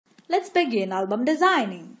Let's begin album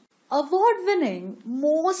designing. Award-winning,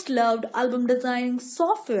 most loved album designing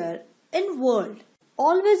software in world.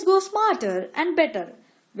 Always go smarter and better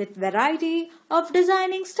with variety of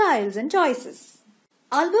designing styles and choices.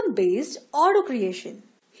 Album-based auto creation.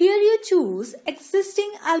 Here you choose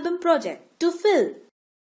existing album project to fill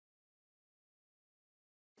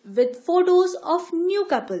with photos of new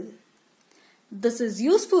couple. This is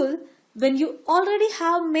useful when you already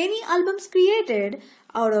have many albums created,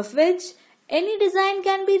 out of which any design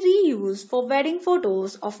can be reused for wedding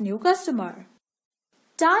photos of new customer.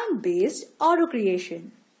 Time-based auto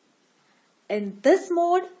creation. In this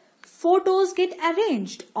mode, photos get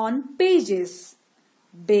arranged on pages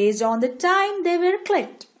based on the time they were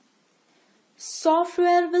clicked.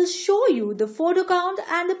 Software will show you the photo count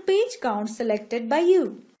and the page count selected by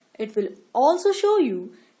you. It will also show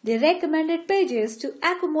you the recommended pages to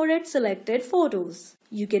accommodate selected photos.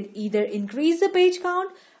 You can either increase the page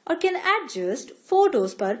count or can adjust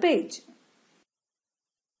photos per page.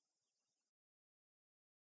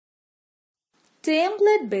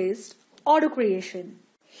 Template-based auto creation.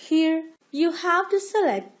 Here you have to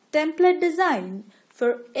select template design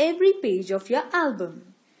for every page of your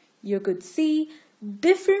album. You could see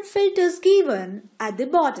different filters given at the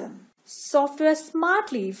bottom. Software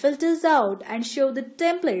smartly filters out and show the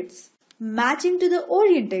templates matching to the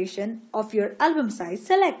orientation of your album size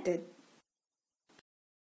selected.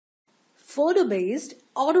 Photo-based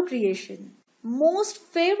auto creation. Most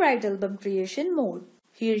favorite album creation mode.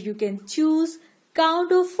 Here you can choose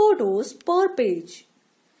count of photos per page.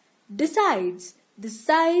 Decides the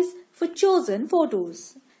size for chosen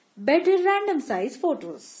photos. Better random size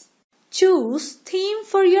photos. Choose theme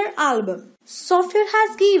for your album. Software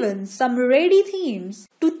has given some ready themes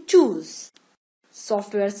to choose.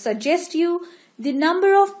 Software suggests you the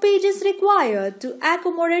number of pages required to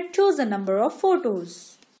accommodate chosen number of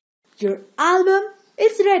photos. Your album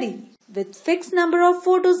is ready with fixed number of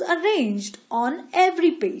photos arranged on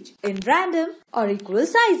every page in random or equal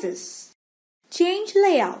sizes. Change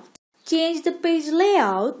layout. Change the page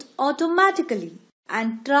layout automatically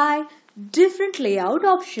and try different layout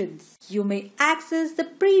options. You may access the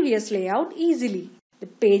previous layout easily. The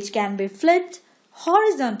page can be flipped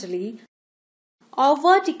horizontally or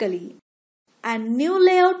vertically, and new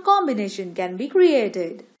layout combination can be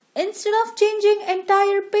created. Instead of changing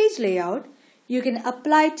entire page layout, you can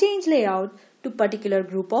apply change layout to particular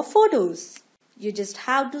group of photos. You just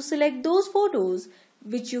have to select those photos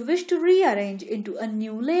which you wish to rearrange into a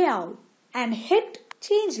new layout and hit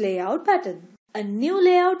change layout button. A new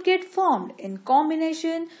layout gets formed in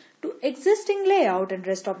combination to existing layout and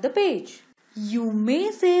rest of the page. You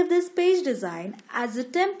may save this page design as a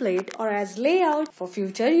template or as layout for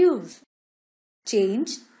future use.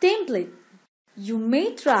 Change template. You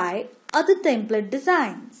may try other template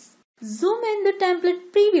designs. Zoom in the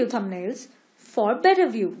template preview thumbnails for better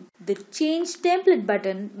view. The Change Template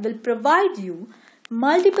button will provide you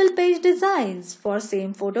multiple page designs for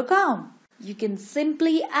same photo count. You can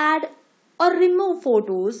simply add or remove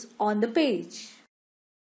photos on the page.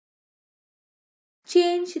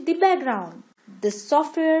 Change the background. This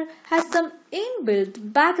software has some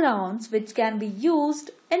inbuilt backgrounds which can be used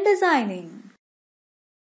in designing.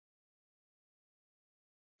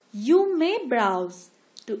 You may browse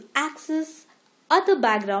to access other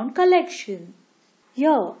background collection.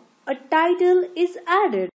 Here, a title is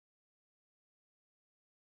added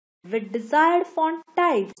with desired font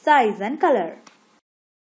type, size and color.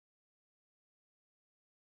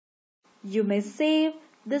 You may save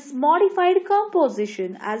this modified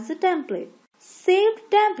composition as a template. Saved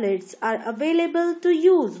templates are available to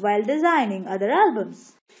use while designing other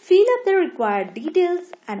albums. Fill up the required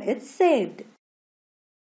details and it's saved.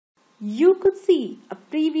 You could see a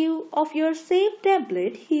preview of your saved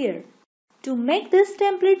template here. To make this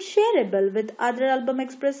template shareable with other Album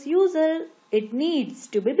Xpress users, it needs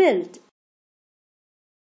to be built.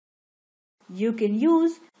 You can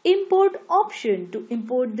use import option to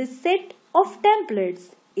import this set of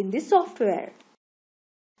templates in the software.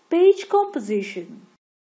 Page composition.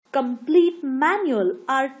 Complete manual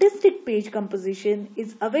artistic page composition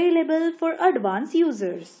is available for advanced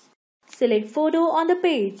users. Select photo on the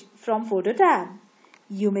page from Photo tab.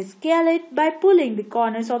 You may scale it by pulling the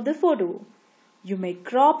corners of the photo. You may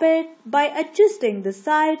crop it by adjusting the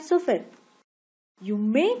sides of it. You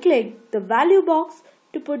may click the value box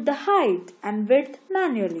to put the height and width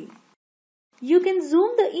manually. You can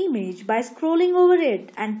zoom the image by scrolling over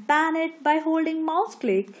it and pan it by holding mouse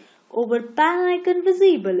click over pan icon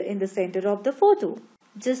visible in the center of the photo.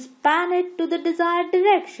 Just pan it to the desired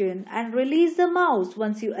direction and release the mouse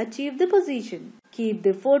once you achieve the position. Keep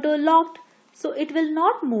the photo locked so it will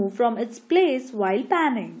not move from its place while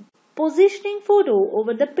panning. Positioning photo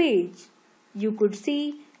over the page. You could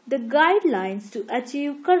see the guidelines to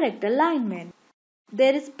achieve correct alignment.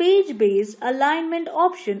 There is page-based alignment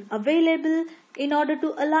option available in order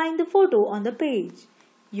to align the photo on the page.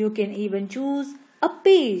 You can even choose a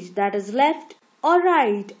page that is left or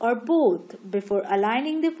right or both before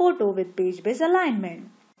aligning the photo with page-based alignment.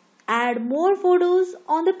 Add more photos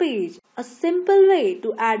on the page. A simple way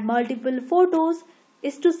to add multiple photos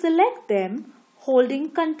is to select them holding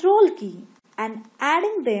Ctrl key and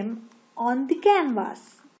adding them on the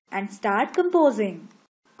canvas and start composing.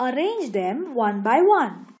 Arrange them one by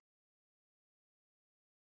one.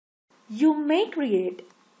 You may create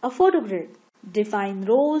a photo grid. Define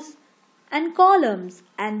rows and columns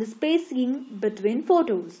and the spacing between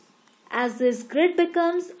photos. As this grid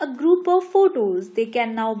becomes a group of photos, they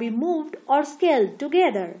can now be moved or scaled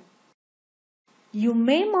together. You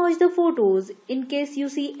may merge the photos in case you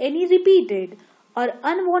see any repeated or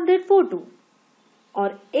unwanted photo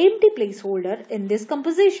or empty placeholder in this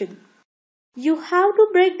composition. You have to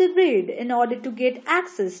break the grid in order to get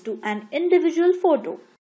access to an individual photo.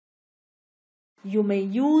 You may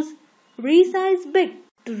use resize big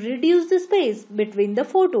to reduce the space between the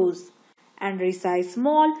photos and resize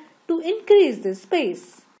small to increase the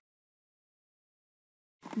space.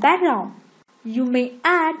 Background. You may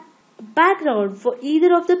add background for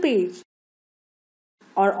either of the page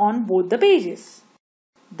or on both the pages.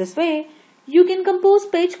 This way, you can compose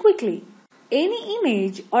page quickly. Any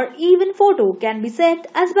image or even photo can be set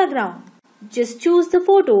as background. Just choose the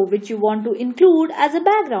photo which you want to include as a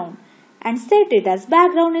background and set it as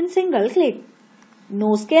background in single click.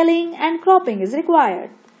 No scaling and cropping is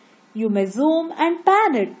required. You may zoom and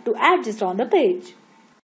pan it to adjust on the page.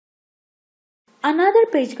 Another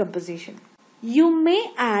page composition. You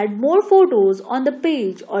may add more photos on the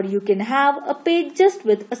page or you can have a page just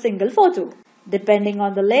with a single photo. Depending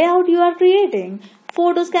on the layout you are creating,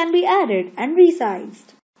 photos can be added and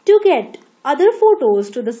resized. To get other photos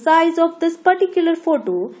to the size of this particular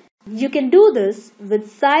photo, you can do this with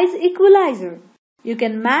size equalizer. You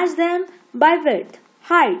can match them by width,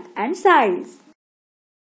 height and size.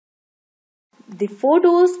 The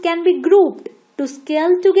photos can be grouped to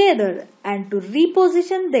scale together and to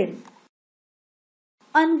reposition them.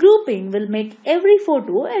 Ungrouping will make every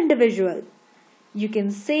photo individual. You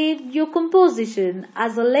can save your composition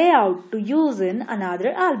as a layout to use in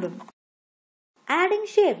another album. Adding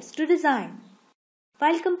shapes to design.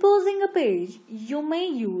 While composing a page, you may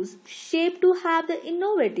use shape to have the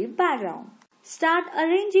innovative background. Start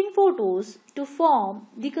arranging photos to form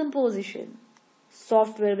the composition.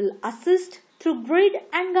 Software will assist through grid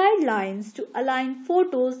and guidelines to align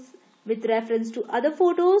photos with reference to other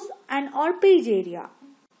photos and or page area.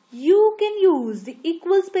 You can use the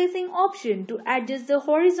equal spacing option to adjust the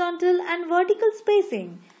horizontal and vertical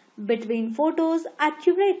spacing between photos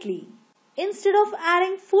accurately. Instead of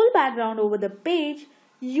adding full background over the page,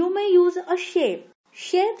 you may use a shape.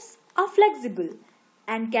 Shapes are flexible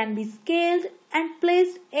and can be scaled and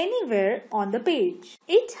placed anywhere on the page.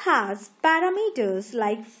 It has parameters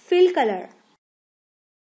like fill color,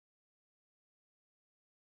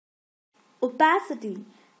 opacity,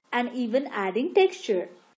 and even adding texture.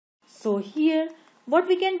 So here, what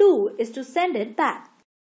we can do is to send it back.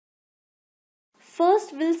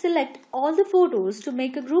 First, we'll select all the photos to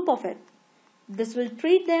make a group of it. This will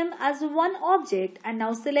treat them as one object and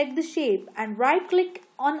now select the shape and right-click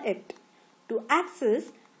on it to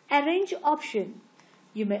access Arrange option.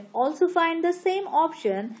 You may also find the same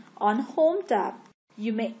option on Home tab.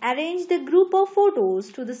 You may arrange the group of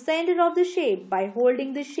photos to the center of the shape by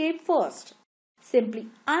holding the shape first. Simply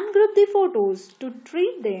ungroup the photos to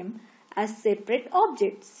treat them as separate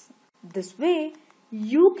objects. This way,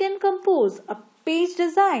 you can compose a page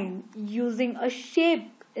design using a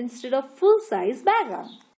shape instead of full-size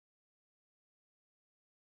background.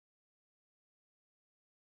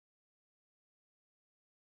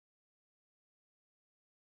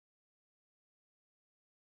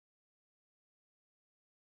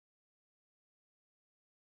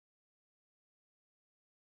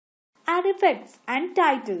 Add effects and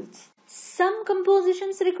titles. Some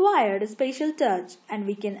compositions require a special touch and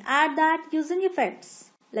we can add that using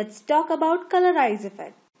effects. Let's talk about colorize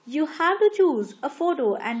effect. You have to choose a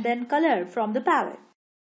photo and then color from the palette.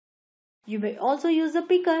 You may also use a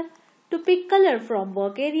picker to pick color from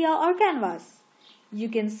work area or canvas. You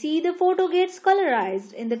can see the photo gets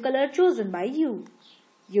colorized in the color chosen by you.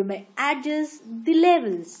 You may adjust the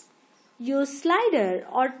levels. Use slider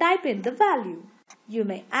or type in the value. You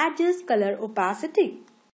may adjust color opacity.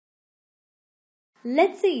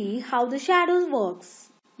 Let's see how the shadows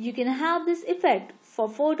works. You can have this effect for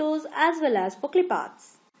photos as well as for clip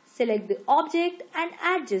arts. Select the object and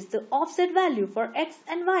adjust the offset value for X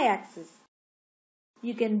and Y axis.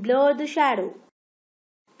 You can blur the shadow,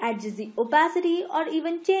 adjust the opacity or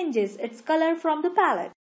even changes its color from the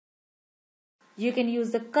palette. You can use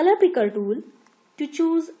the color picker tool to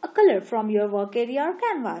choose a color from your work area or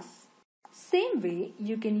canvas. Same way,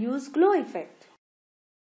 you can use glow effect.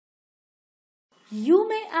 You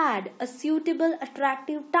may add a suitable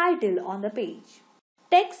attractive title on the page.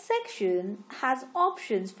 Text section has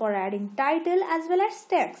options for adding title as well as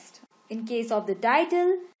text. In case of the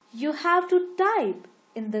title, you have to type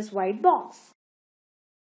in this white box.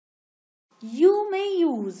 You may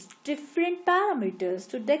use different parameters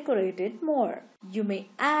to decorate it more. You may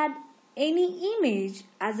add any image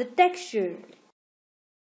as a texture.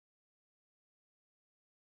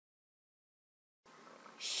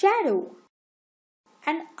 Shadow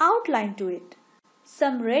and outline to it.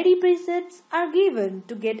 Some ready presets are given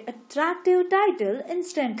to get attractive title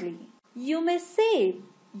instantly. You may save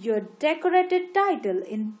your decorated title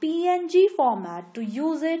in PNG format to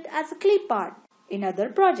use it as a clip art in other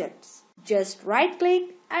projects. Just right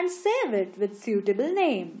click and save it with suitable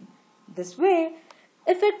name. This way,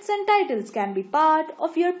 effects and titles can be part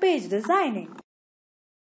of your page designing.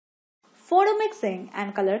 Photo mixing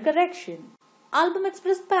and color correction. Album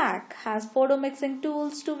Xpress Pack has photo mixing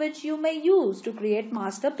tools to which you may use to create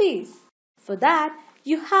masterpiece. For that,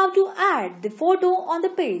 you have to add the photo on the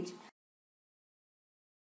page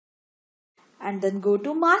and then go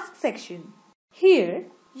to mask section. Here,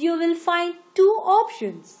 you will find two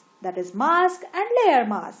options, that is mask and layer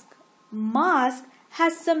mask. Mask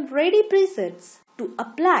has some ready presets to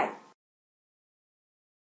apply,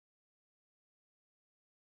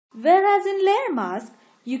 whereas in layer mask,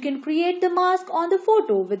 you can create the mask on the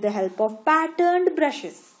photo with the help of patterned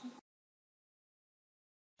brushes.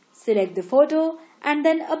 Select the photo and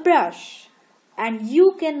then a brush, and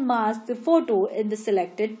you can mask the photo in the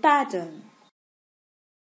selected pattern.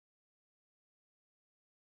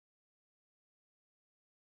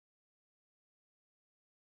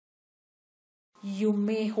 You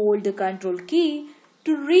may hold the Control key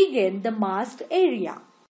to regain the masked area.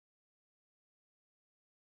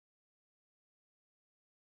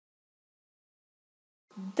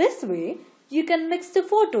 This way, you can mix the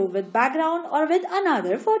photo with background or with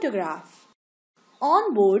another photograph.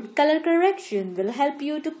 Onboard color correction will help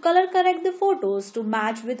you to color correct the photos to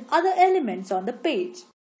match with other elements on the page.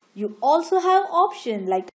 You also have options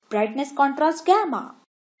like brightness, contrast, gamma,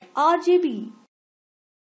 RGB,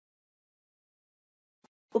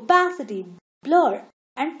 opacity, blur,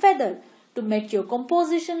 and feather to make your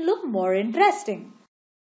composition look more interesting.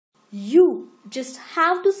 You just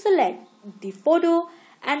have to select the photo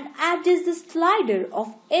and adjust the slider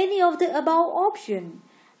of any of the above option,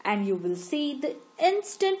 and you will see the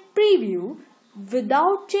instant preview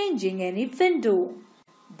without changing any window.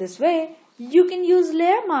 This way, you can use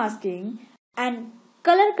layer masking and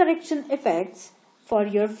color correction effects for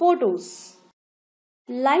your photos.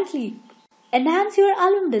 Lightly enhance your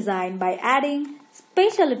album design by adding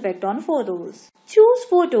special effect on photos. Choose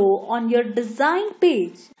photo on your design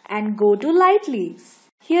page and go to light leaks.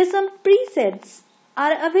 Here some presets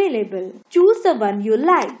are available. Choose the one you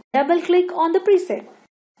like. Double click on the preset.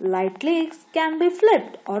 Light leaks can be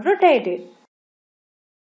flipped or rotated.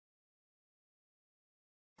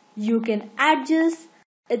 You can adjust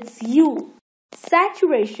its hue,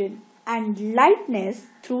 saturation and lightness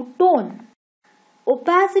through tone.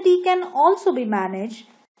 Opacity can also be managed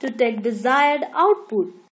to take desired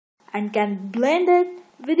output and can blend it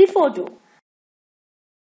with the photo.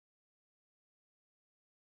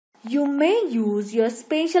 You may use your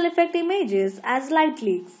special effect images as light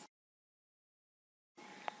leaks.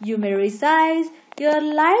 You may resize your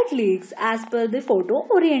light leaks as per the photo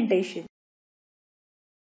orientation.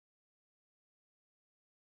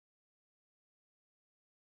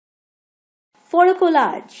 Photo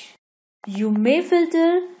collage. You may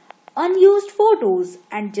filter unused photos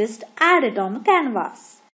and just add it on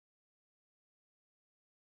canvas.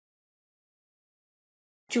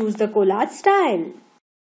 Choose the collage style.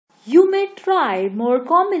 You may try more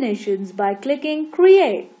combinations by clicking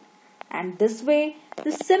Create, and this way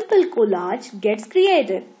the simple collage gets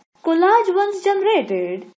created. Collage once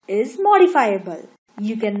generated is modifiable.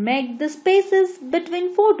 You can make the spaces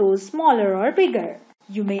between photos smaller or bigger.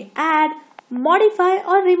 You may add, modify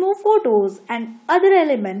or remove photos and other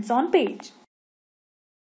elements on page.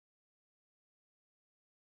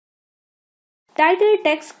 Title,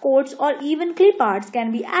 text, quotes or even clip arts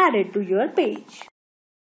can be added to your page.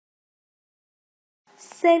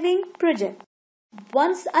 Saving project.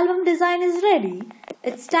 Once album design is ready,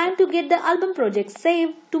 it's time to get the album project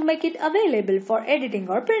saved to make it available for editing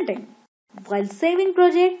or printing. While saving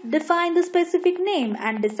project, define the specific name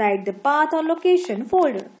and decide the path or location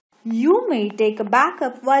folder. You may take a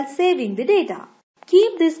backup while saving the data.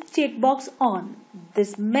 Keep this checkbox on.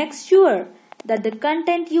 This makes sure that the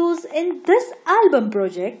content used in this album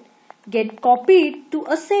project get copied to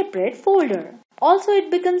a separate folder. Also, it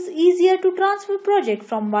becomes easier to transfer project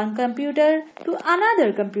from one computer to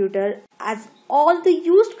another computer as all the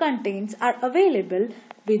used contents are available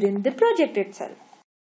within the project itself.